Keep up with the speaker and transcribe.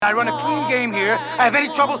I run a clean game here. I have any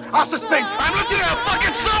trouble, I'll suspend you. I'm looking at a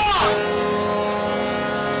fucking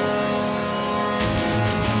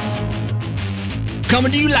song!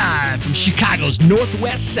 Coming to you live from Chicago's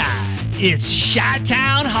northwest side, it's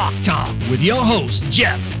Chi-Town Hawk Talk with your host,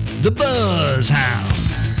 Jeff the BuzzHound.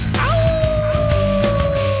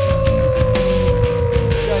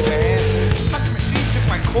 You guys are handsome. Fucking machine took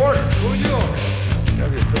my quarter. Who are you?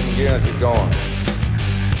 Have your freaking gears are going.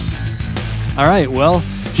 All right, well,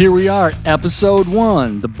 here we are, episode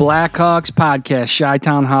 1, the BlackHawks Podcast,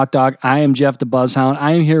 Chi-Town Hot Dog. I am Jeff the BuzzHound.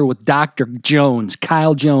 I am here with Dr. Jones,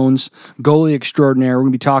 Kyle Jones, goalie extraordinaire. We're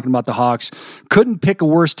going to be talking about the Hawks. Couldn't pick a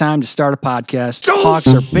worse time to start a podcast. The Hawks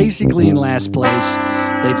are basically in last place.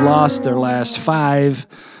 They've lost their last 5.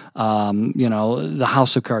 The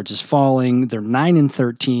house of cards is falling. They're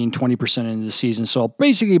 9-13, 20% into the season. So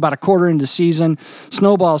basically about a quarter into the season,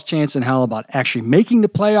 snowball's chance in hell about actually making the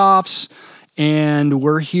playoffs. And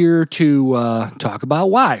we're here to talk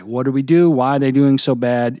about why. What do we do? Why are they doing so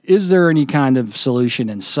bad? Is there any kind of solution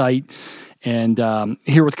in sight? And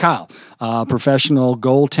here with Kyle, professional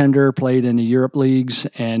goaltender, played in the Europe leagues,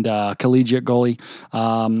 and collegiate goalie.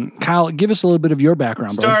 Kyle, give us a little bit of your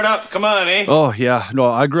background, bro. Start up. Come on, eh? Oh, yeah.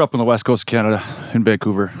 No, I grew up on the west coast of Canada in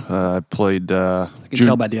Vancouver. I played... I can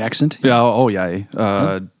tell by the accent.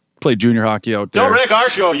 Yeah. Played junior hockey out there. Don't wreck our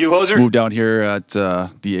show, you hoser. Moved down here at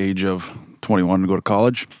the age of 21 to go to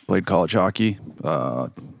college. Played college hockey,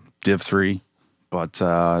 Div 3. But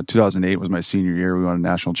 2008 was my senior year. We won a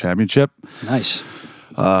national championship. Nice.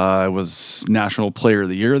 I was National Player of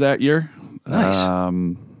the Year that year. Nice.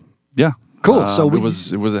 Yeah. Cool. So it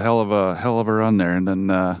was a hell of a run there, and then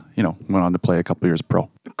went on to play a couple years pro.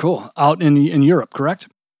 Cool. Out in Europe, correct?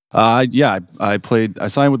 Yeah. I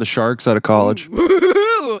signed with the Sharks out of college.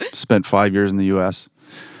 Spent 5 years in the U.S.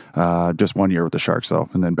 Just 1 year with the Sharks, though,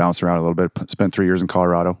 and then bounced around a little bit. Spent 3 years in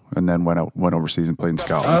Colorado, and then went overseas and played in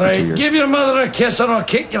Scotland. All for 2 right, years. give your mother a kiss and I'll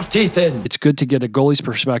kick your teeth in. It's good to get a goalie's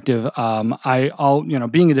perspective. Being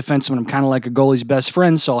a defenseman, I'm kind of like a goalie's best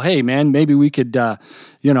friend. So hey, man, maybe we could,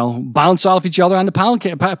 bounce off each other on the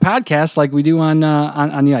podcast like we do on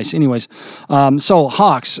the ice. Anyways, so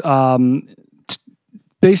Hawks.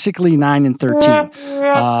 Basically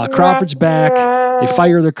 9-13. Crawford's back. They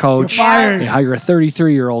fire their coach. They hire a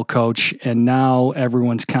 33-year-old coach, and now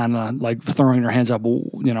everyone's kind of like throwing their hands up,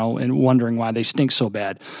 and wondering why they stink so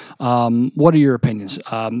bad. What are your opinions?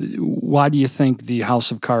 Why do you think the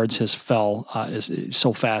house of cards has fell is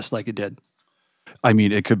so fast like it did? I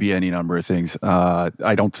mean, it could be any number of things.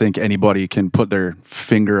 I don't think anybody can put their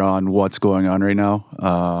finger on what's going on right now.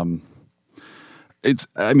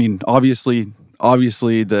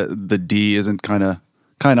 Obviously, the D isn't kind of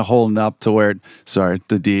holding up to where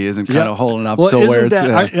the D isn't kind of holding up to where it's...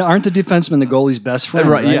 Aren't the defensemen the goalie's best friend?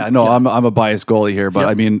 Right? Yeah, no, yeah. I'm a biased goalie here, but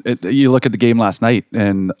I mean, you look at the game last night,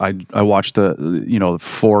 and I watched the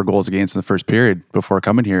 4 goals against in the first period before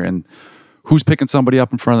coming here, and who's picking somebody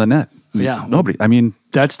up in front of the net? Yeah, nobody. I mean,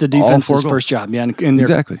 that's the defense's first job. Yeah, and they're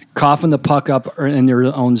exactly coughing the puck up in their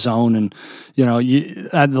own zone, and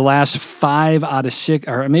the last 5 out of 6,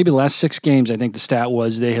 or maybe the last 6 games, I think the stat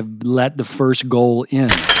was they have let the first goal in.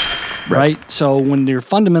 Right. So when you're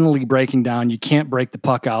fundamentally breaking down, you can't break the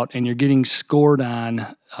puck out, and you're getting scored on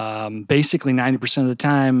basically 90% of the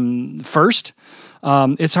time first.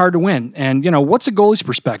 It's hard to win. And, what's a goalie's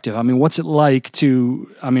perspective? I mean, what's it like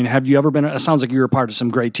have you ever been, it sounds like you're a part of some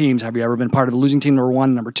great teams. Have you ever been part of a losing team, number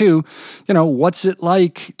 1? Number 2, what's it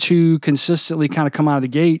like to consistently kind of come out of the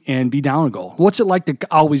gate and be down a goal? What's it like to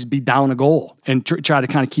always be down a goal and try to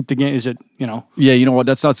kind of keep the game? Is it, Yeah, you know what?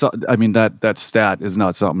 That's not, that stat is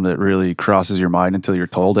not something that really crosses your mind until you're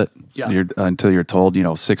told it. Yeah. Until you're told,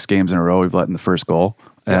 6 games in a row we've let in the first goal.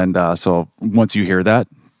 Yeah. And so once you hear that,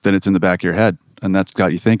 then it's in the back of your head. And that's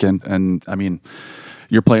got you thinking. And I mean,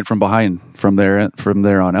 you're playing from behind from there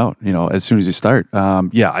on out, as soon as you start.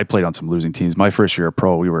 I played on some losing teams. My first year of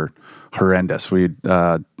pro, we were horrendous.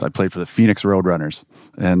 I played for the Phoenix Roadrunners,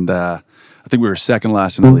 and I think we were second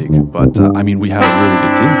last in the league. But we had a really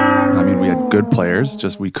good team. We had good players,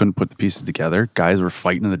 just we couldn't put the pieces together. Guys were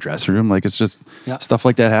fighting in the dressing room. Like, it's just stuff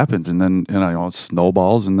like that happens. And then, it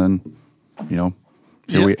snowballs, and then,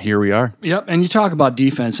 Here we are. Yep, and you talk about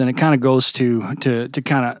defense, and it kind of goes to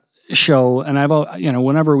kind of show. And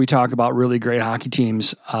whenever we talk about really great hockey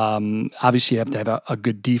teams, obviously you have to have a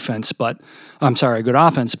good defense, a good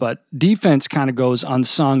offense. But defense kind of goes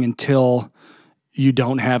unsung until you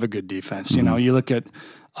don't have a good defense. Mm-hmm. You look at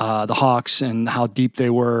the Hawks and how deep they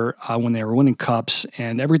were when they were winning cups,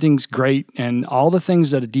 and everything's great, and all the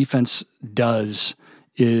things that a defense does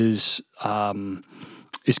is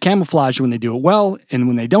is camouflaged when they do it well, and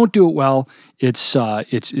when they don't do it well, it's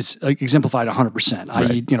exemplified 100%.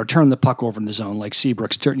 I.e., turn the puck over in the zone like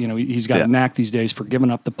Seabrook's. He's got a knack these days for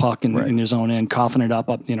giving up the puck in his own end, coughing it up,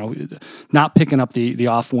 not picking up the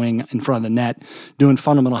off wing in front of the net, doing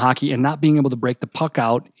fundamental hockey, and not being able to break the puck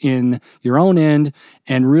out in your own end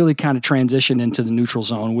and really kind of transition into the neutral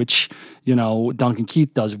zone, which Duncan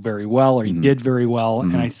Keith does very well, or he did very well,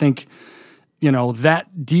 and I think. That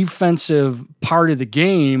defensive part of the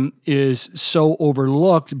game is so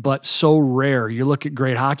overlooked, but so rare. You look at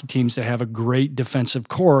great hockey teams that have a great defensive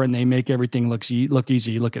core, and they make everything look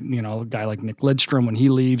easy. You look at, a guy like Nick Lidstrom. When he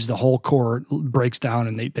leaves, the whole core breaks down,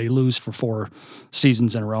 and they lose for 4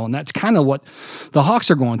 seasons in a row. And that's kind of what the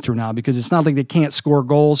Hawks are going through now, because it's not like they can't score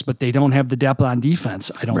goals, but they don't have the depth on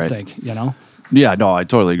defense, I don't think, Yeah, no, I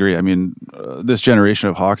totally agree. I mean, this generation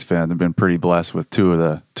of Hawks fans have been pretty blessed with two of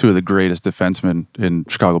the greatest defensemen in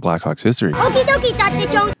Chicago Blackhawks history. Okie dokie,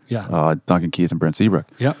 Dr. Jones. Yeah, Duncan Keith and Brent Seabrook.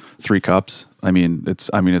 Yep. 3 cups. I mean,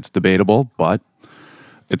 it's debatable, but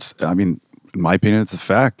in my opinion, it's a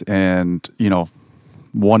fact. And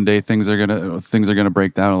one day things are gonna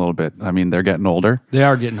break down a little bit. I mean, they're getting older. They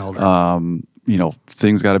are getting older.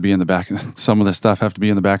 Things got to be in the back. Some of the stuff have to be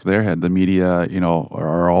in the back of their head. The media,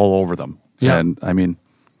 are all over them. Yeah. And I mean,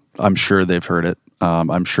 I'm sure they've heard it.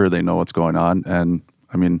 I'm sure they know what's going on. And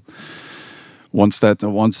I mean, once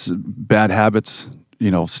bad habits,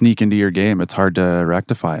 sneak into your game, it's hard to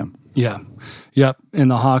rectify them. Yeah. Yep. And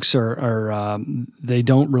the Hawks are they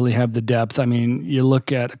don't really have the depth. I mean, you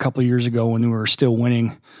look at a couple of years ago when we were still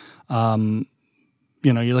winning,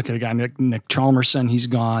 you look at a guy, Nick Chalmerson, he's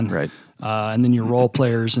gone. Right. And then your role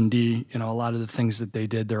players and D, a lot of the things that they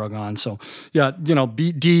did, they're all gone. So, yeah,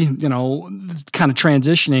 D, kind of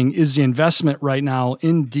transitioning. Is the investment right now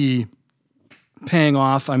in D paying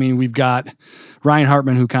off? I mean, we've got Ryan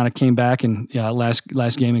Hartman, who kind of came back and last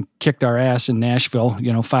game and kicked our ass in Nashville,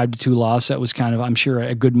 5-2 loss. That was kind of, I'm sure,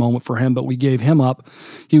 a good moment for him, but we gave him up.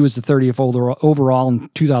 He was the 30th overall in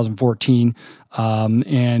 2014.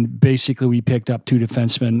 And basically we picked up 2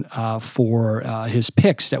 defensemen for his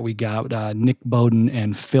picks that we got, Nick Bowden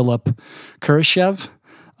and Philip Kurashev.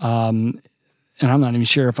 And I'm not even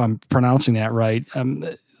sure if I'm pronouncing that right.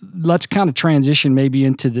 Let's kind of transition maybe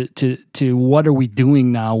into to what are we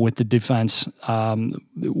doing now with the defense?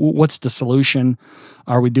 What's the solution?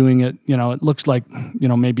 Are we doing it? It looks like,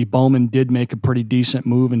 maybe Bowman did make a pretty decent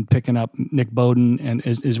move in picking up Nick Bowden and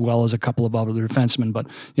as well as a couple of other defensemen. But,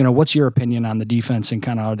 what's your opinion on the defense and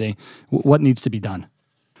kind of what needs to be done?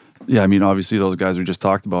 Yeah, I mean, obviously those guys we just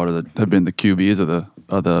talked about have been the QBs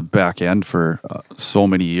of the back end for so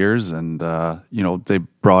many years, and they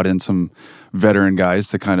brought in some veteran guys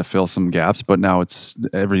to kind of fill some gaps. But now it's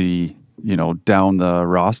every down the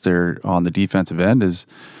roster on the defensive end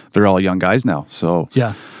they're all young guys now. So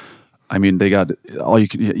yeah, I mean, they got all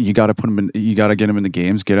you got to put them in. You got to get them in the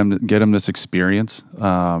games, get them this experience,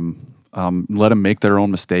 let them make their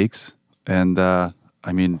own mistakes, and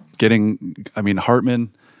Hartman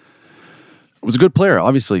was a good player,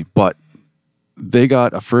 obviously, but they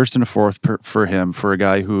got a first and a fourth for him for a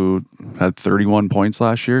guy who had 31 points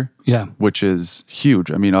last year. Yeah, which is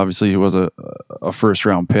huge. I mean, obviously he was a first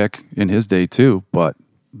round pick in his day too, but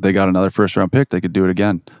they got another first round pick. They could do it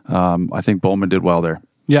again. I think Bowman did well there.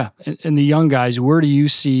 Yeah, and the young guys, where do you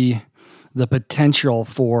see the potential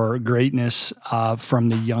for greatness from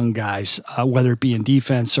the young guys, whether it be in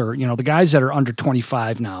defense or, the guys that are under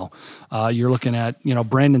 25 now? You're looking at,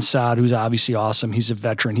 Brandon Saad, who's obviously awesome. He's a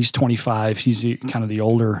veteran. He's 25. He's kind of the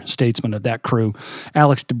older statesman of that crew.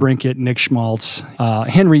 Alex DeBrincat, Nick Schmaltz,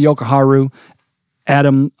 Henry Yokoharu,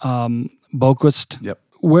 Adam Boquist. Yep.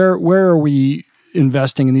 Where are we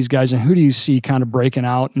investing in these guys, and who do you see kind of breaking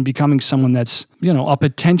out and becoming someone that's, a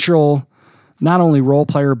potential not only role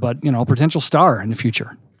player, but, potential star in the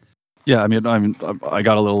future? Yeah, I mean, I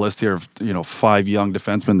got a little list here of 5 young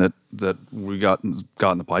defensemen that we got in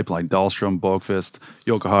the pipeline: Dahlstrom, Boqvist,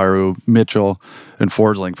 Yokoharu, Mitchell, and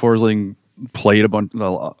Forsling. Forsling played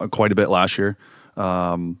quite a bit last year.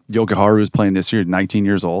 Yokoharu is playing this year, 19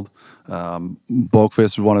 years old. Boqvist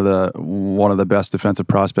is one of the best defensive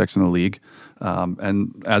prospects in the league,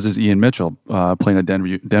 and as is Ian Mitchell, playing at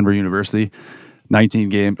Denver University.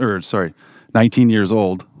 19 years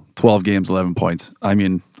old, 12 games, 11 points. I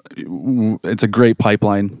mean, it's a great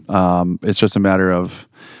pipeline. It's just a matter of...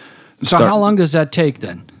 So how long does that take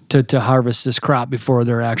then to harvest this crop before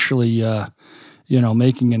they're actually,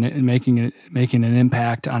 making an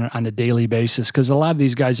impact on a daily basis? Because a lot of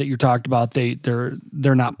these guys that you talked about,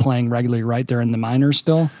 they're not playing regularly, right? They're in the minors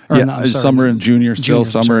still. Some are in junior still,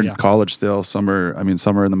 some are in yeah. college still, some are in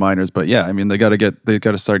the minors. But yeah, I mean, they got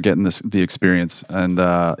to start getting the experience, and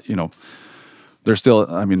they're still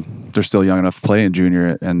young enough to play in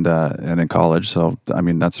junior and in college. So I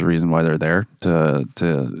mean, that's the reason why they're there, to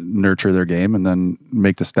nurture their game and then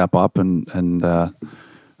make the step up and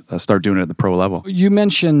start doing it at the pro level. You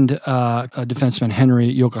mentioned a defenseman,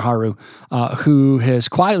 Henry Jokiharju, who has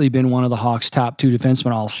quietly been one of the Hawks' top 2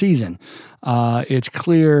 defensemen all season. It's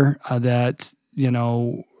clear that,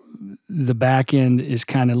 the back end is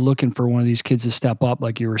kind of looking for one of these kids to step up,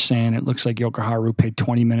 like you were saying. It looks like Jokiharju played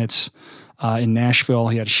 20 minutes in Nashville.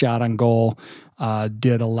 He had a shot on goal.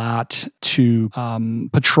 Did a lot to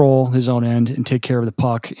patrol his own end and take care of the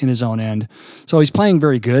puck in his own end. So he's playing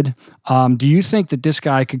very good. Do you think that this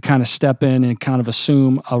guy could kind of step in and kind of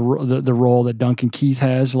assume the role that Duncan Keith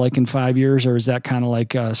has, like in 5 years, or is that kind of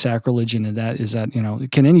like sacrilege?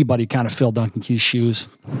 And can anybody kind of fill Duncan Keith's shoes?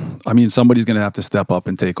 I mean, somebody's going to have to step up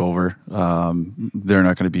and take over. They're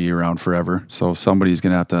not going to be around forever. So somebody's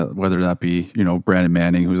going to have to, whether that be, Brandon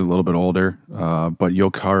Manning, who's a little bit older, but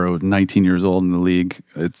Jokiharju, 19 years old in the league,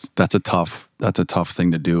 that's a tough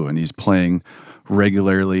thing to do. And he's playing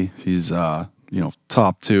regularly. He's,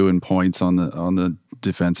 top 2 in points on the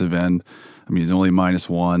defensive end. I mean, he's only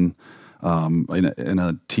 -1 in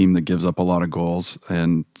a team that gives up a lot of goals.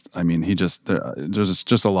 And I mean, there's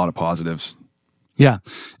just a lot of positives. Yeah.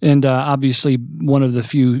 And obviously one of the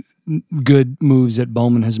few good moves that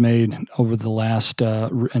Bowman has made over the last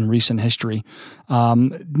and recent history.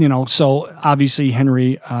 So obviously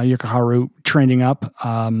Henry Jokiharju trending up.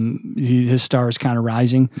 His star is kind of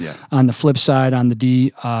rising. Yeah. On the flip side, on the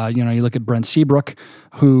D, you look at Brent Seabrook,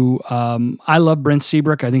 who I love Brent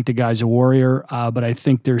Seabrook. I think the guy's a warrior, but I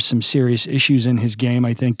think there's some serious issues in his game.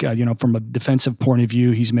 I think, from a defensive point of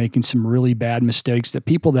view, he's making some really bad mistakes that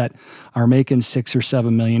people that are making $6 or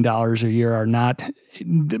 $7 million a year are not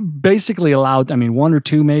basically allowed. I mean, 1 or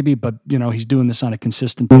 2 maybe, but he's doing this on a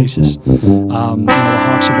consistent basis. The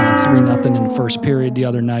Hawks are down 3-0 in the first period the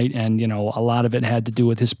other night, and a lot of it had to do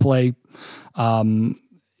with his play.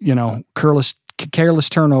 Careless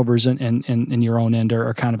turnovers in your own end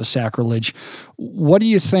are kind of a sacrilege. What do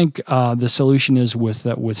you think the solution is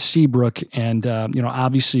with Seabrook? And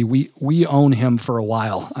obviously we own him for a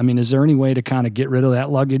while. I mean, is there any way to kind of get rid of that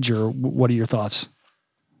luggage, or what are your thoughts?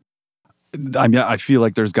 I mean, I feel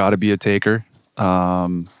like there's got to be a taker.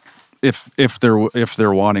 If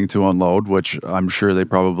they're wanting to unload, which I'm sure they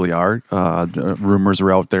probably are. The rumors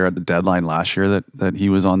were out there at the deadline last year that he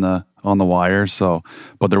was on the wire. So,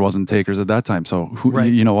 but there wasn't takers at that time. So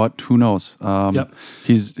you know what? Who knows? Yep.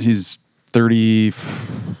 He's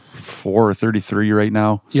 34 or 33 right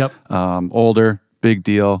now. Yep. Older, big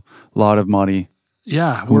deal, a lot of money.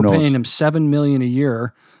 Yeah, Who we're knows? paying him $7 million a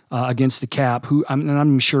year. Against the cap,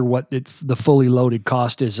 I'm sure what the fully loaded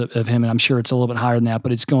cost is of him, and I'm sure it's a little bit higher than that,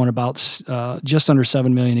 but it's going about just under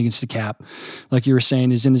 $7 million against the cap. Like you were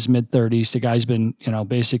saying, he's in his mid-30s. The guy's been,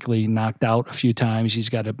 basically knocked out a few times. He's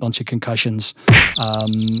got a bunch of concussions.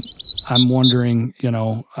 I'm wondering,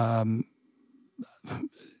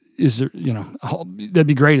 is there, that'd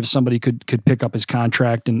be great if somebody could pick up his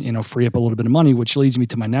contract and, free up a little bit of money, which leads me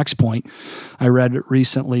to my next point. I read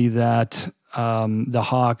recently that the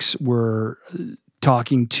Hawks were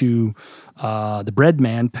talking to the bread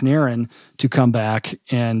man, Panerin, to come back.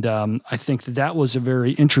 And I think that was a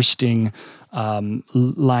very interesting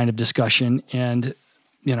line of discussion. And,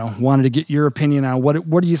 wanted to get your opinion on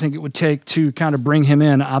what do you think it would take to kind of bring him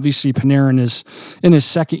in? Obviously, Panerin is in his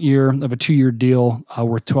second year of a 2-year deal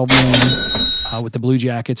worth $12 million with the Blue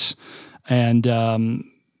Jackets. And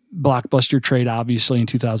blockbuster trade, obviously, in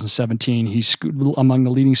 2017. He's among the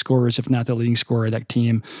leading scorers, if not the leading scorer of that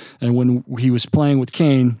team. And when he was playing with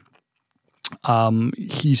Kane,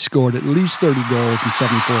 he scored at least 30 goals and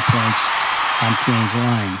 74 points on Kane's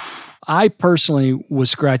line. I personally was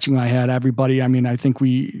scratching my head. Everybody, I mean, I think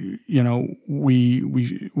we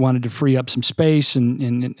wanted to free up some space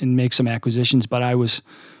and make some acquisitions, but I was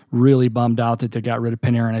really bummed out that they got rid of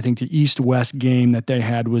Panerin. I think the East-West game that they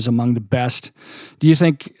had was among the best. Do you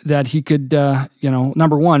think that he could,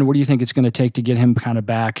 number one, what do you think it's going to take to get him kind of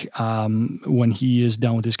back when he is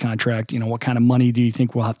done with his contract? What kind of money do you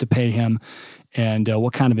think we'll have to pay him? And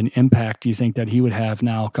what kind of an impact do you think that he would have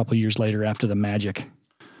now a couple of years later after the Magic?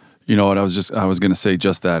 You know what? I was going to say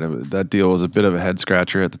just that. That deal was a bit of a head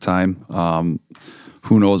scratcher at the time.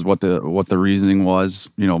 Who knows what the reasoning was?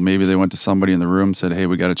 Maybe they went to somebody in the room, said, "Hey,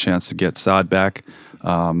 we got a chance to get Saad back.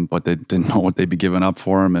 but they didn't know what they'd be giving up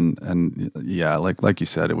for him. And yeah, like you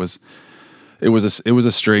said, it was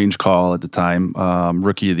a strange call at the time.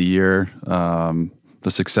 Rookie of the year, the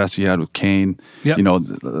success he had with Kane, Yep.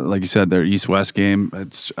 like you said, their East-West game.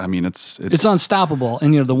 It's unstoppable.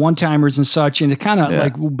 And, the one-timers and such. And it kind of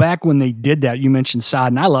like back when they did that, you mentioned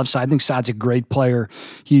Saad, and I love Saad. I think Saad's a great player.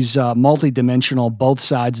 He's multi-dimensional, both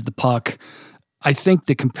sides of the puck. I think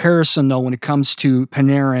the comparison, though, when it comes to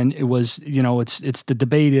Panerin, it was, it's the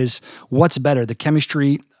debate is what's better, the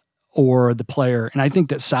chemistry or the player. And I think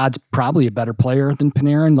that Saad's probably a better player than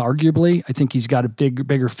Panerin, arguably. I think he's got a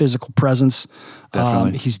bigger physical presence.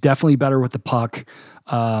 Definitely. He's definitely better with the puck.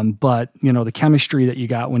 But the chemistry that you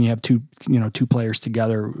got when you have two players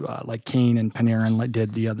together, like Kane and Panerin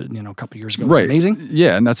did the other, a couple years ago. It's right. amazing.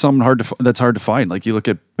 Yeah, and that's something that's hard to find. Like you look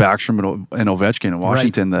at Backstrom and Ovechkin in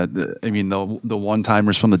Washington. Right. The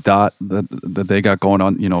one-timers from the dot that they got going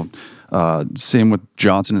on. Same with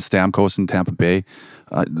Johnson and Stamkos in Tampa Bay.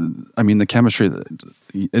 The chemistry.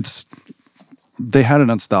 They had an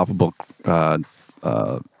unstoppable.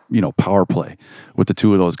 Power play with the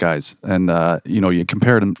two of those guys, and you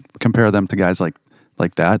compare them to guys like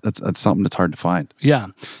that. That's something that's hard to find. Yeah,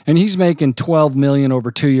 and he's making $12 million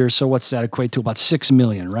over 2 years. So what's that equate to? About $6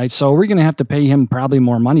 million, right? So we're going to have to pay him probably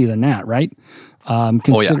more money than that, right?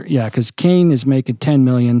 Because Kane is making $10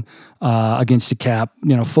 million against the cap.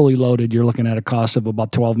 Fully loaded, you're looking at a cost of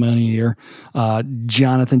about $12 million a year.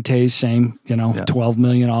 Jonathan Toews, same. $12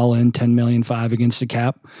 million all in, $10 million 5 against the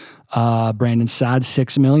cap. Brandon Saad,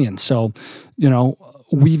 $6 million. So,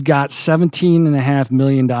 we've got $17.5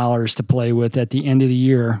 million to play with at the end of the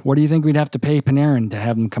year. What do you think we'd have to pay Panerin to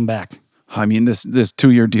have him come back? This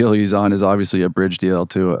 2-year deal he's on is obviously a bridge deal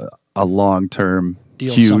to a long-term,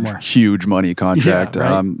 huge money contract.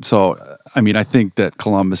 Yeah, right. So, I think that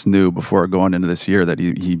Columbus knew before going into this year that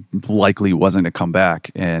he likely wasn't going to come back.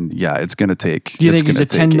 And yeah, it's going to take. Do you think he's a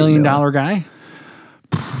 $10 million guy?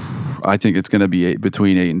 I think it's going to be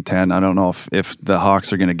between 8 and 10. I don't know if the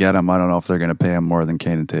Hawks are going to get him. I don't know if they're going to pay him more than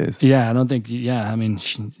Kane and Toews. Yeah, I don't think. Yeah,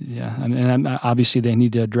 and obviously they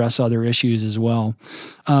need to address other issues as well.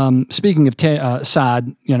 Speaking of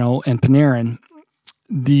Saad, and Panerin,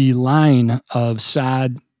 the line of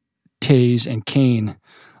Saad, Toews, and Kane,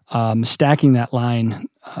 stacking that line.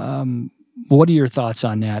 What are your thoughts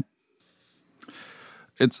on that?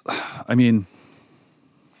 There's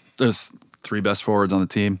 3 best forwards on the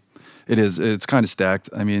team. It's kind of stacked.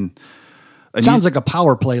 It sounds like a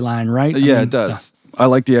power play line, right? Yeah, it does. Yeah. I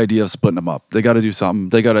like the idea of splitting them up. They got to do something.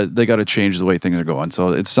 They got to change the way things are going.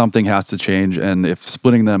 So something has to change. And if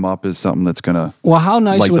splitting them up is something that's going to how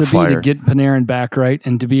nice would it be to get Panerin back, right,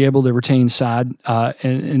 and to be able to retain Saad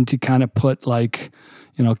and to kind of put Kane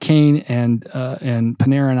and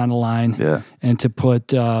Panerin on the line, yeah, and to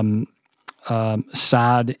put Saad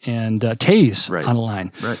and Toews on the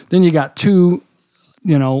line. Right. Then you got 2.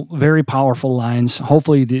 Very powerful lines.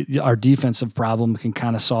 Hopefully our defensive problem can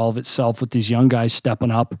kind of solve itself with these young guys stepping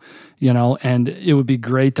up, and it would be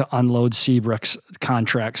great to unload Seabrook's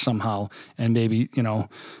contract somehow. And maybe,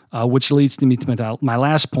 which leads to me to my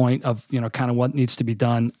last point of, kind of what needs to be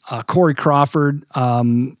done. Corey Crawford,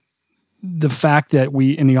 the fact that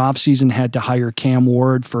we in the offseason had to hire Cam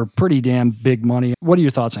Ward for pretty damn big money. What are your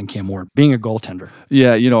thoughts on Cam Ward being a goaltender?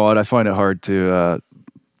 Yeah, you know what? I find it hard to,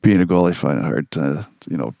 being a goalie, I find it hard to,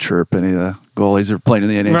 chirp any of the goalies who are playing in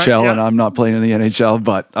the NHL, right, yeah. And I'm not playing in the NHL.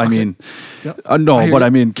 But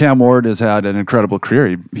Cam Ward has had an incredible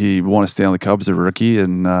career. He won a Stanley Cup as a rookie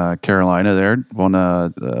in Carolina. There, won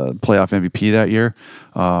a playoff MVP that year.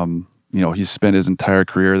 He's spent his entire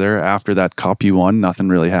career there. After that cup he won, nothing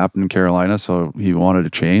really happened in Carolina, so he wanted to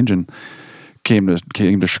change and came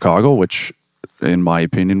to Chicago, which, in my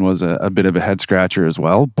opinion, was a bit of a head scratcher as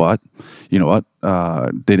well. But you know what?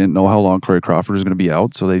 They didn't know how long Corey Crawford was going to be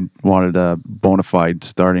out, so they wanted a bona fide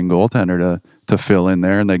starting goaltender to fill in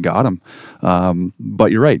there, and they got him.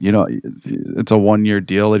 But you're right. It's a 1-year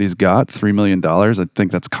deal that he's got, $3 million. I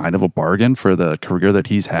think that's kind of a bargain for the career that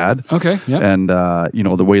he's had. Okay, yeah. And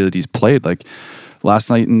the way that he's played, like last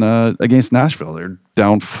night against Nashville, they're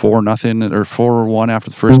down 4-0 or 4-1 after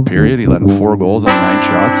the first period. He let in 4 goals on 9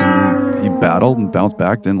 shots, and he battled and bounced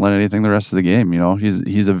back. Didn't let anything the rest of the game.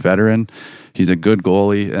 He's a veteran. He's a good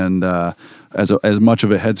goalie, and as much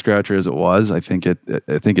of a head scratcher as it was, I think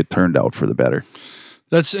it turned out for the better.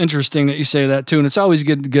 That's interesting that you say that too, and it's always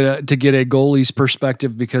good to get a goalie's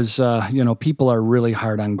perspective because people are really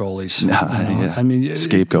hard on goalies. Yeah.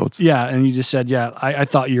 Scapegoats. Yeah, and you just said, I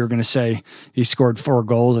thought you were going to say he scored 4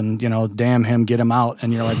 goals and damn him, get him out,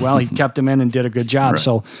 and you're like, well, he kept him in and did a good job. Right.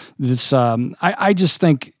 So this, I just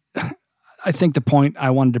think I think the point I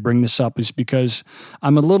wanted to bring this up is because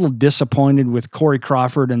I'm a little disappointed with Corey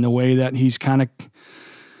Crawford and the way that he's kind of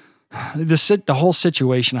the whole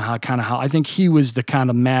situation of how I think he was the kind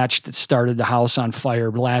of match that started the house on fire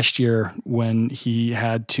last year when he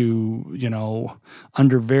had to,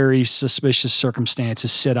 under very suspicious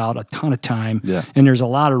circumstances, sit out a ton of time. Yeah. And there's a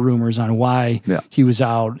lot of rumors on why he was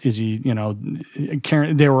out. Is he,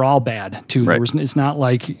 they were all bad too. Right. It's not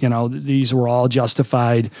like, these were all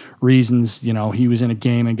justified reasons. He was in a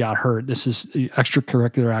game and got hurt. This is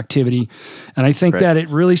extracurricular activity. And I think that it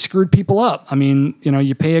really screwed people up. I mean,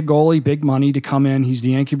 you pay a goalie big money to come in. He's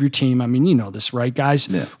the anchor of your team. I mean, you know this, right, guys?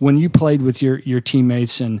 Yeah. When you played with your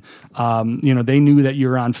teammates and, they knew that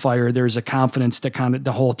you're on fire, there's a confidence that kind of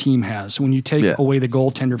the whole team has. When you take away the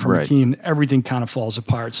goaltender from a team, everything kind of falls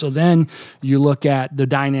apart. So then you look at the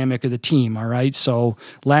dynamic of the team, all right? So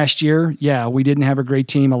last year, we didn't have a great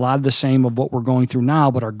team, a lot of the same of what we're going through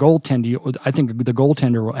now, but our goaltender, I think the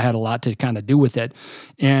goaltender had a lot to kind of do with it.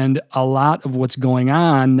 And a lot of what's going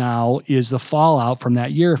on now is the fallout from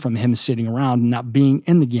that year, from him sitting around and not being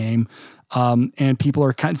in the game. And people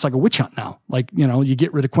are it's like a witch hunt now. Like, you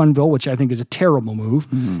get rid of Quennevillle, which I think is a terrible move.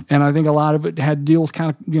 Mm-hmm. And I think a lot of it had to deal with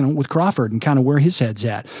kind of, with Crawford and kind of where his head's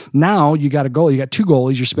at. Now you got a goalie, you got two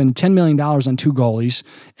goalies, you're spending $10 million on two goalies,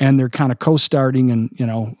 and they're kind of co-starting. And,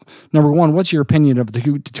 number one, what's your opinion of the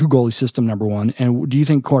two goalie system, number one? And do you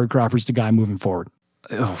think Corey Crawford's the guy moving forward?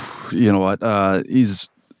 Oh, you know what?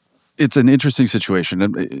 It's an interesting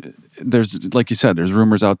situation. There's, like you said, there's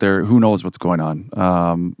rumors out there. Who knows what's going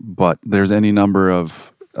on? But there's any number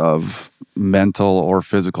of mental or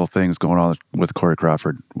physical things going on with Corey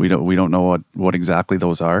Crawford. We don't know what exactly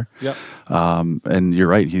those are. Yep. And you're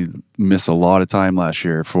right. He missed a lot of time last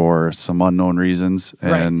year for some unknown reasons.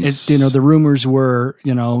 And right. The rumors were,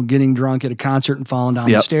 getting drunk at a concert and falling down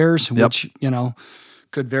the stairs, which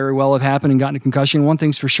could very well have happened and gotten a concussion. One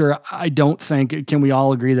thing's for sure, I don't think, can we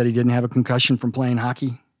all agree that he didn't have a concussion from playing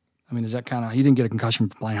hockey? I mean, is that he didn't get a concussion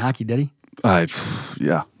from playing hockey, did he?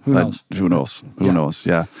 Who knows? Who knows?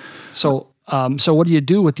 Yeah. So what do you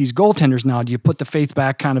do with these goaltenders now? Do you put the faith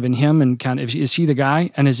back kind of in him and kind of, is he the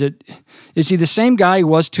guy? And is he the same guy he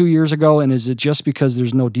was 2 years ago? And is it just because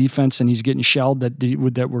there's no defense and he's getting shelled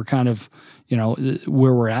that we're kind of,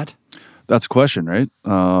 where we're at? That's a question, right?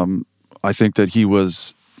 I think that he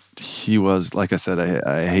was, like I said,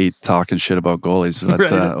 I hate talking shit about goalies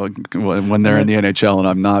when they're in the NHL and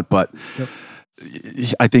I'm not, but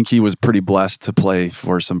I think he was pretty blessed to play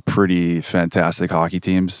for some pretty fantastic hockey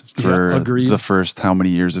teams for the first how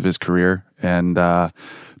many years of his career. And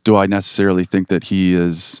do I necessarily think that he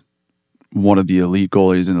is one of the elite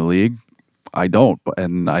goalies in the league? I don't.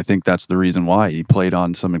 And I think that's the reason why. He played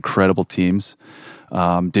on some incredible teams.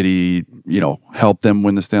 Did he, help them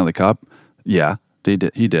win the Stanley Cup? Yeah, he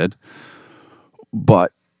did.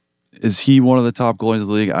 But is he one of the top goalies of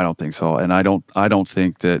the league? I don't think so. And I don't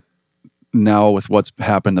think that now with what's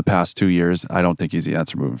happened the past 2 years, I don't think he's the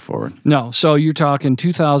answer moving forward. No. So you're talking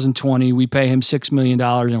 2020, we pay him $6 million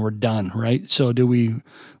and we're done, right? So do we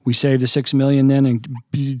save the $6 million then and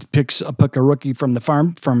pick a rookie from the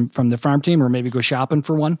farm from the farm team, or maybe go shopping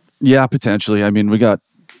for one? Yeah, potentially. I mean, we got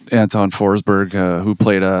Anton Forsberg, who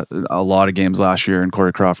played a lot of games last year in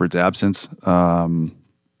Corey Crawford's absence, who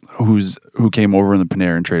came over in the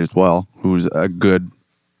Panerin trade as well, who's a good,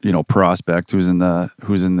 prospect, who's in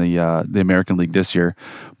the American League this year.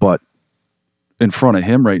 But in front of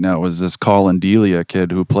him right now was this Colin Delia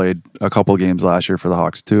kid who played a couple games last year for the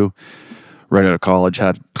Hawks too. Right out of college,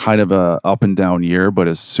 had kind of a up and down year, but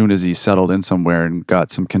as soon as he settled in somewhere and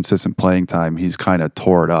got some consistent playing time, he's kind of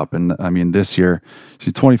tore it up. And I mean, this year,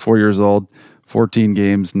 he's 24 years old, 14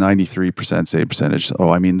 games, 93% save percentage.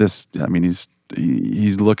 So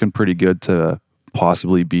he's looking pretty good to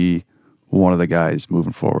possibly be one of the guys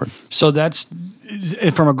moving forward. So that's,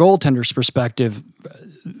 from a goaltender's perspective,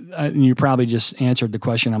 and you probably just answered the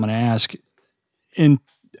question I'm going to ask. In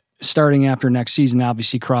starting after next season,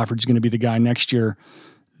 obviously Crawford's going to be the guy next year.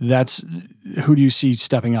 That's who do you see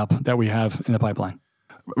stepping up that we have in the pipeline?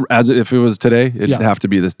 If it was today, it'd have to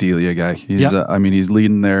be this Delia guy. He's, he's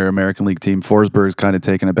leading their American League team. Forsberg's kind of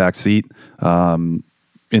taking a back seat.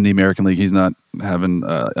 In the American League, he's not having,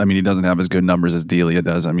 he doesn't have as good numbers as Delia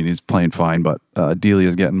does. I mean, he's playing fine, but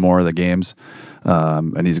Delia's getting more of the games,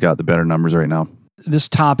 and he's got the better numbers right now. This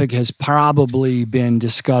topic has probably been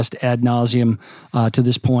discussed ad nauseum to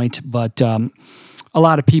this point, but a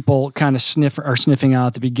lot of people kind of are sniffing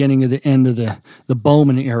out the beginning of the end of the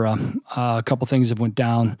Bowman era. A couple things have went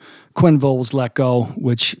down. Quennevillle was let go,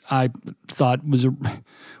 which I thought was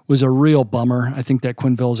a real bummer. I think that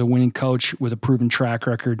Quennevillle is a winning coach with a proven track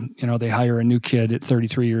record. You know, they hire a new kid at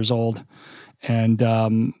 33 years old.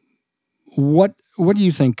 And what do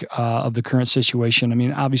you think of the current situation? I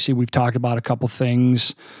mean, obviously we've talked about a couple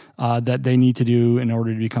things that they need to do in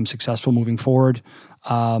order to become successful moving forward.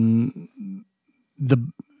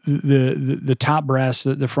 The top brass,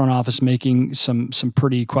 the front office, making some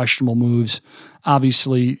pretty questionable moves.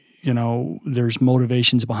 Obviously, you know, there's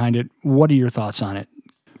motivations behind it. What are your thoughts on it?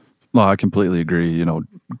 Well, I completely agree. You know,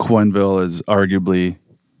 Quennevillle is arguably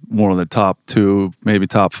one of the top 2, maybe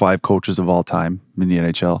top 5 coaches of all time in the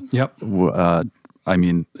NHL. Yep. I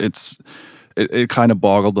mean, it kind of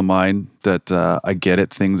boggled the mind that I get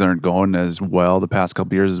it. Things aren't going as well the past couple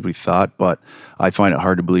of years as we thought, but I find it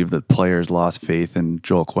hard to believe that players lost faith in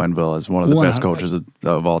Joel Quennevillle as one of the best coaches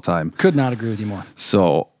of all time. Could not agree with you more.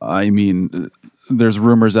 So, I mean, there's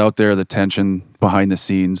rumors out there, the tension behind the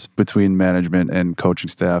scenes between management and coaching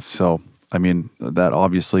staff. So, I mean, that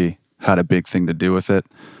obviously had a big thing to do with it.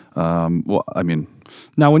 Well, I mean,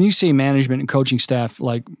 now when you say management and coaching staff,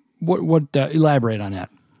 like what elaborate on that?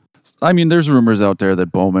 I mean, there's rumors out there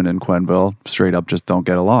that Bowman and Quennevillle straight up just don't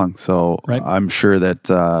get along. So right. I'm sure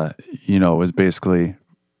that, you know, it was basically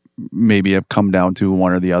maybe have come down to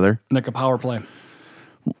one or the other. Like a power play.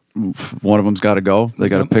 One of them's got to go. They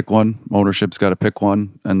got to pick one. Ownership's got to pick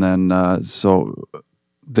one. And then so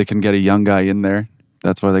they can get a young guy in there.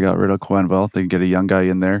 That's why they got rid of Quennevillle. They can get a young guy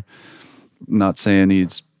in there. Not saying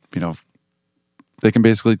he's, you know, they can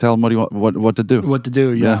basically tell him what to do. What to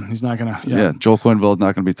do, yeah. He's not going to. Yeah, Joel Quennevillle is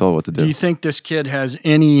not going to be told what to do. Do you think this kid has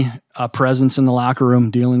any presence in the locker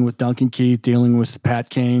room, dealing with Duncan Keith, dealing with Pat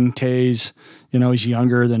Kane, Taze? You know, he's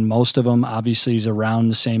younger than most of them. Obviously, he's around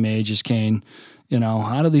the same age as Kane. You know,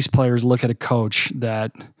 how do these players look at a coach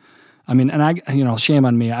that, I mean, and I, you know, shame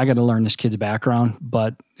on me. I got to learn this kid's background,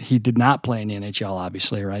 but he did not play in the NHL,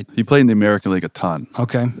 obviously, right? He played in the American League a ton.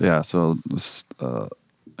 Okay. Yeah, so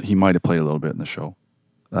he might have played a little bit in the show.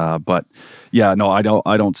 But yeah, no, I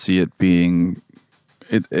don't see it being,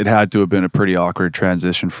 it had to have been a pretty awkward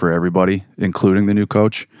transition for everybody, including the new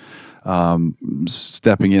coach.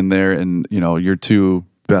 Stepping in there and, you know, your 2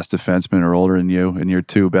 best defensemen are older than you and your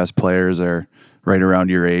 2 best players are right around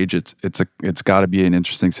your age. It's got to be an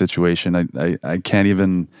interesting situation. I can't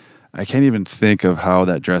even think of how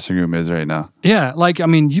that dressing room is right now. Yeah, like, I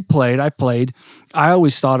mean, you played, I played. I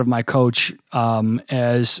always thought of my coach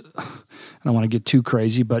as, I don't want to get too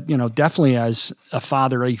crazy, but, you know, definitely as a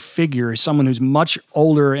fatherly figure, someone who's much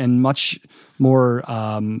older and much more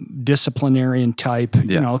disciplinarian type. Yeah.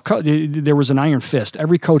 You know, there was an iron fist.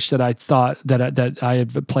 Every coach that I thought that I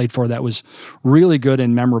had played for that was really good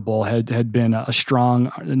and memorable had been a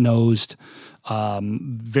strong-nosed,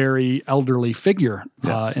 very elderly figure.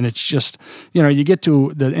 Yeah. And it's just, you know, you get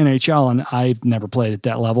to the NHL, and I've never played at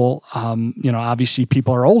that level. You know, obviously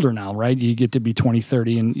people are older now, right? You get to be 20,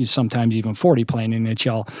 30, and you sometimes even 40 playing in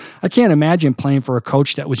NHL. I can't imagine playing for a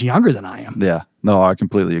coach that was younger than I am. Yeah, no, I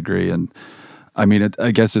completely agree. And I mean,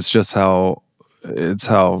 I guess it's just how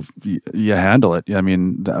you handle it. I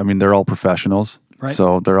mean, they're all professionals, right?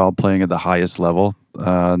 So they're all playing at the highest level.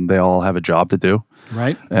 They all have a job to do.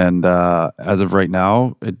 Right. And as of right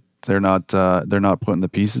now, they're not putting the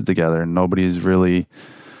pieces together, and nobody's really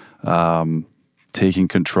taking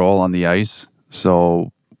control on the ice.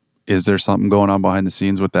 So, is there something going on behind the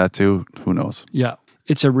scenes with that too? Who knows? Yeah,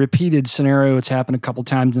 it's a repeated scenario. It's happened a couple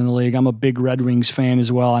times in the league. I'm a big Red Wings fan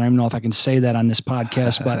as well. I don't even know if I can say that on this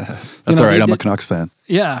podcast, but that's all right. I'm a Canucks fan.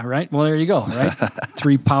 Yeah. Right. Well, there you go. Right.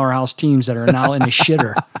 3 powerhouse teams that are now in the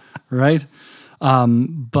shitter. Right.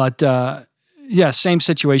 Yeah, same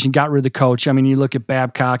situation. Got rid of the coach. I mean, you look at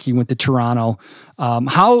Babcock. He went to Toronto.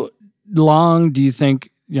 How long do you think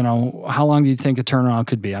a turnaround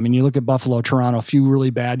could be? I mean, you look at Buffalo, Toronto, a few really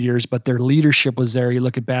bad years, but their leadership was there. You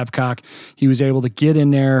look at Babcock. He was able to get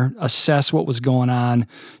in there, assess what was going on,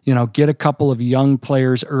 you know, get a couple of young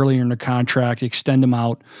players earlier in the contract, extend them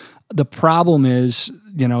out. The problem is,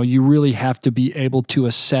 you know, you really have to be able to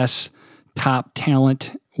assess top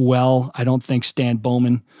talent well. I don't think Stan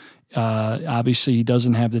Bowman, obviously he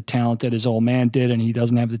doesn't have the talent that his old man did, and he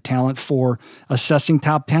doesn't have the talent for assessing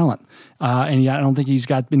top talent. And I don't think he's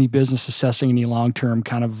got any business assessing any long-term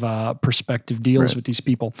kind of perspective deals with these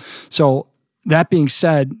people. So that being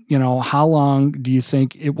said, you know, how long do you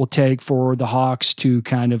think it will take for the Hawks to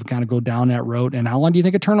kind of go down that road, and how long do you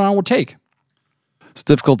think a turnaround will take? It's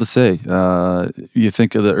difficult to say. You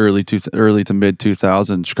think of the early to mid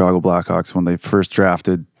 2000 Chicago Blackhawks when they first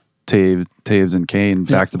drafted Taves and Kane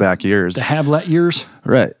back-to-back years. The have-let years.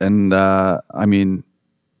 Right. And, I mean,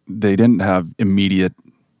 they didn't have immediate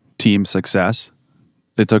team success.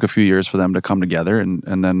 It took a few years for them to come together,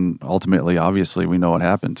 and then ultimately, obviously, we know what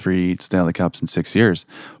happened. 3 Stanley Cups in 6 years.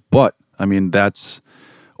 But, I mean, that's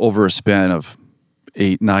over a span of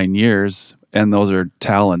 8-9 years, and those are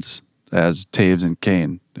talents as Taves and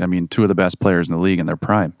Kane. I mean, 2 of the best players in the league in their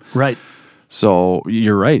prime. Right. So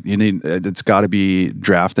you're right. It's got to be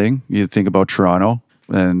drafting. You think about Toronto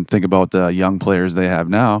and think about the young players they have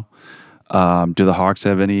now. Do the Hawks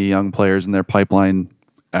have any young players in their pipeline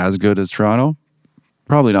as good as Toronto?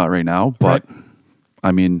 Probably not right now, but right.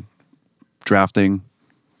 I mean, drafting's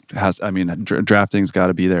got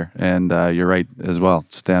to be there. And you're right as well.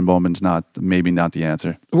 Stan Bowman's maybe not the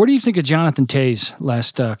answer. What do you think of Jonathan Toews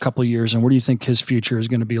last couple of years, and what do you think his future is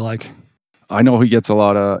going to be like? I know he gets a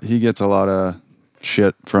lot of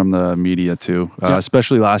shit from the media too,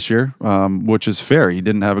 especially last year, which is fair. He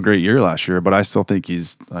didn't have a great year last year, but I still think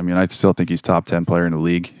he's top 10 player in the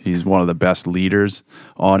league. He's one of the best leaders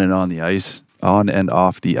on and off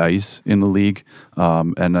the ice in the league.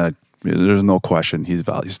 There's no question he's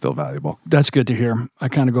still valuable. That's good to hear. I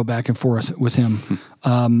kind of go back and forth with him.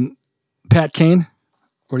 Pat Kane,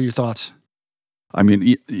 what are your thoughts? I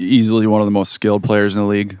mean, easily one of the most skilled players in the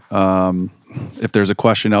league. If there's a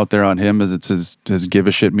question out there on him, is it's his give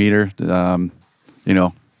a shit meter.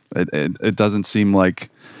 It doesn't seem like,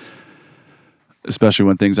 especially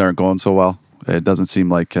when things aren't going so well, it doesn't seem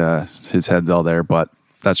like his head's all there. But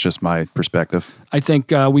that's just my perspective. I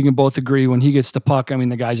think we can both agree when he gets the puck, I mean,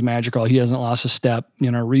 the guy's magical. He hasn't lost a step.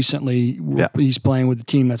 Recently he's playing with a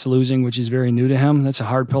team that's losing, which is very new to him. That's a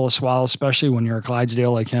hard pill to swallow, especially when you're a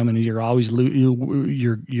Clydesdale like him and you're always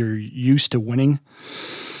you're used to winning.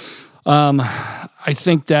 I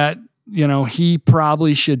think that, he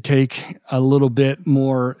probably should take a little bit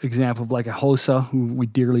more example of like a Hossa, who we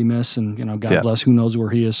dearly miss, and, God bless, who knows where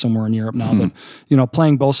he is, somewhere in Europe now. But,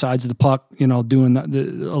 playing both sides of the puck, doing a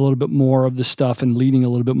little bit more of the stuff and leading a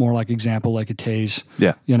little bit more like example, like a Taves.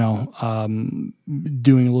 Yeah.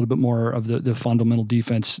 Doing a little bit more of the fundamental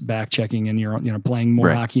defense, back checking, and playing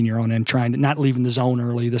more hockey in your own end, trying to not leaving the zone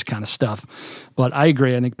early, this kind of stuff. But I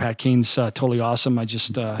agree. I think Pat Kane's totally awesome. I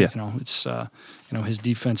just, it's, his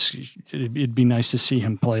defense, it'd be nice to see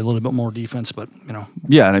him play a little bit more defense, but,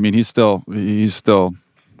 Yeah, and I mean, he's still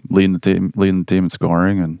leading the team in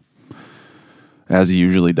scoring, and as he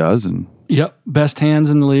usually does. And yep, best hands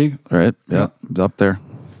in the league. Right, yep. It's up there.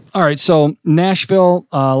 All right, so Nashville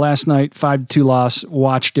last night, 5-2 loss,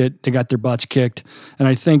 watched it. They got their butts kicked. And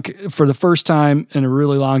I think for the first time in a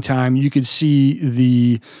really long time, you could see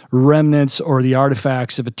the remnants or the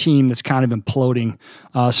artifacts of a team that's kind of imploding,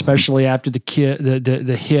 especially after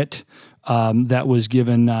the hit that was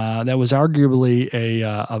given, that was arguably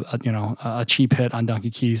a cheap hit on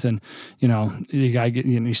Duncan Keith. And, the guy,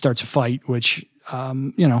 he starts a fight, which,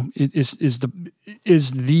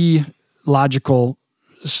 is the logical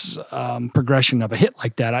progression of a hit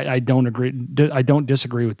like that. I don't agree. I don't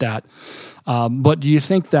disagree with that. But do you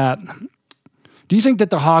think that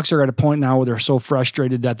the Hawks are at a point now where they're so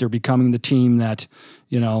frustrated that they're becoming the team that,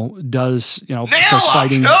 starts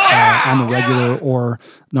fighting on the regular, or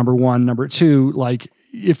number one, number two, like,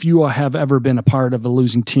 if you have ever been a part of a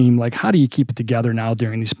losing team, like, how do you keep it together now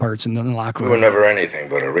during these parts in the locker room? We were never anything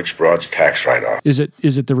but a rich broad's tax write-off. Is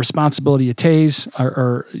it the responsibility of Taves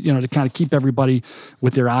or to kind of keep everybody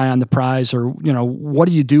with their eye on the prize, or, what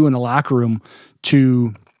do you do in the locker room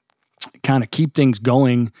to kind of keep things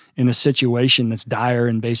going in a situation that's dire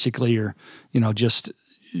and basically, or, just,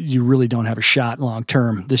 you really don't have a shot long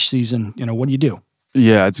term this season? What do you do?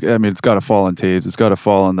 Yeah, it's got to fall on Taves. It's got to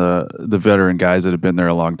fall on the veteran guys that have been there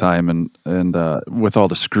a long time, and with all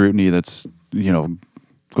the scrutiny that's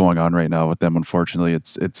going on right now with them, unfortunately,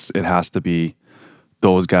 it has to be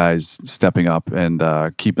those guys stepping up and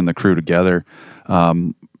keeping the crew together.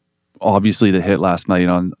 Obviously, the hit last night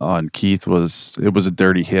on Keith was a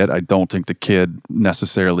dirty hit. I don't think the kid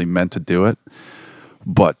necessarily meant to do it,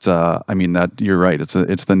 but that you're right.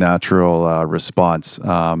 It's the natural response.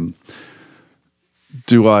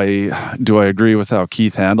 Do I agree with how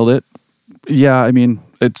Keith handled it? Yeah,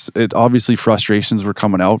 it obviously frustrations were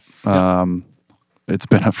coming out. It's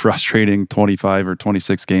been a frustrating 25 or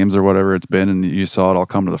 26 games or whatever it's been, and you saw it all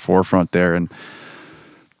come to the forefront there. And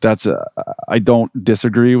that's I don't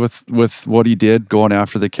disagree with what he did going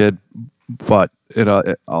after the kid, but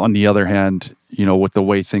on the other hand, with the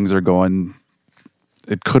way things are going,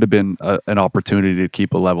 it could have been an opportunity to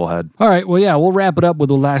keep a level head. All right. Well, yeah, we'll wrap it up with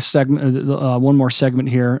the last segment, one more segment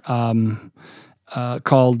here.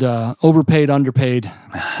 called Overpaid, Underpaid.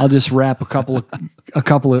 I'll just wrap a couple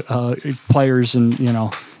of players, and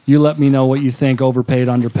you let me know what you think. Overpaid,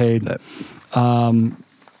 underpaid.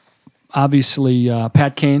 Obviously,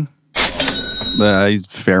 Pat Kane. He's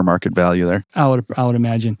fair market value there. I would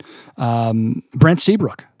imagine. Brent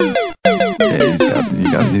Seabrook.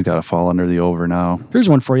 Yeah, he's got to fall under the over now. Here's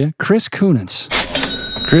one for you. Chris Kunitz.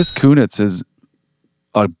 Chris Kunitz is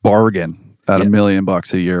a bargain at $1 million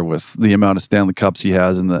a year with the amount of Stanley Cups he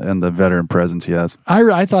has and the veteran presence he has.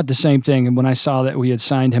 I thought the same thing. And when I saw that we had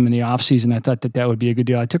signed him in the offseason, I thought that would be a good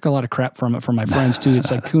deal. I took a lot of crap from it from my friends too.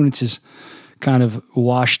 It's like Kunitz is kind of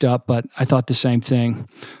washed up, but I thought the same thing.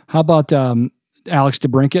 How about Alex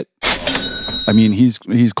DeBrincat? I mean, he's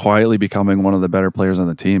quietly becoming one of the better players on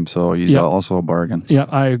the team, so he's also a bargain. Yeah,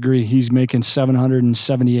 I agree. He's making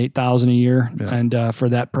 $778,000 a year, and for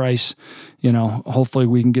that price, hopefully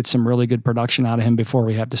we can get some really good production out of him before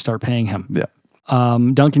we have to start paying him. Yeah.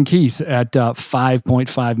 Duncan Keith at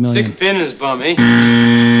 $5.5 million. Stick a pin in his bum, eh?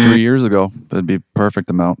 3 years ago, that'd be a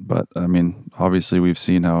perfect amount, but I mean, obviously we've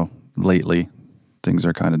seen how lately things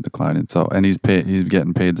are kind of declining. So, and he's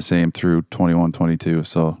getting paid the same through 21-22,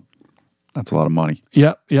 so that's a lot of money.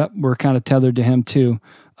 Yep. We're kind of tethered to him too.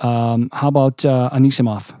 How about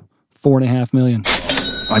Anisimov? $4.5 million.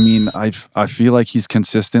 I mean, I feel like he's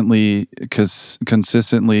consistently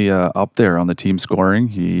up there on the team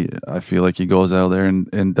scoring. I feel like he goes out there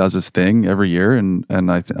and does his thing every year, and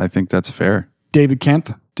I think that's fair. David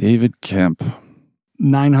Kemp.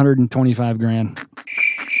 $925,000.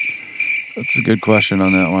 That's a good question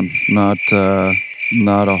on that one. Not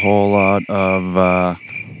a whole lot of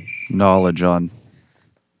knowledge on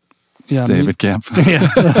David Kemp.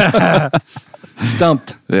 Yeah.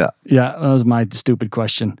 Stumped. Yeah, that was my stupid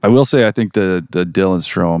question. I will say I think the Dylan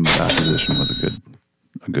Strome acquisition was a good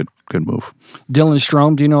move. Dylan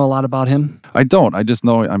Strome, do you know a lot about him? I don't. I just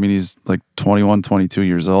know. I mean, he's like 21, 22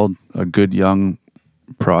 years old. A good young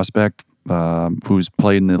prospect who's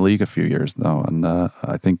played in the league a few years now, and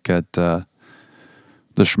I think at the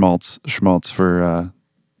Schmaltz for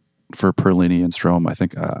Perlini and Strome. I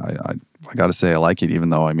think I got to say I like it, even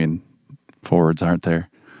though I mean forwards aren't there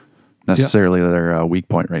necessarily their weak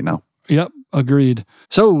point right now. Yep, agreed.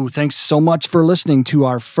 So thanks so much for listening to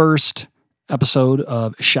our first episode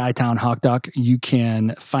of Chi-Town Hawk Talk. You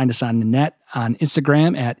can find us on the net on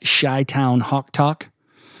Instagram at Chi-Town Hawk Talk,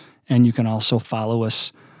 and you can also follow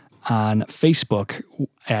us on Facebook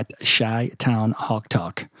at Chi-Town Hawk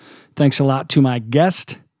Talk. Thanks a lot to my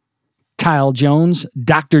guest, Kyle Jones,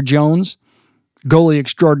 Dr. Jones, goalie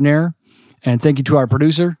extraordinaire. And thank you to our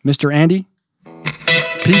producer, Mr. Andy.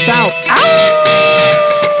 Peace out.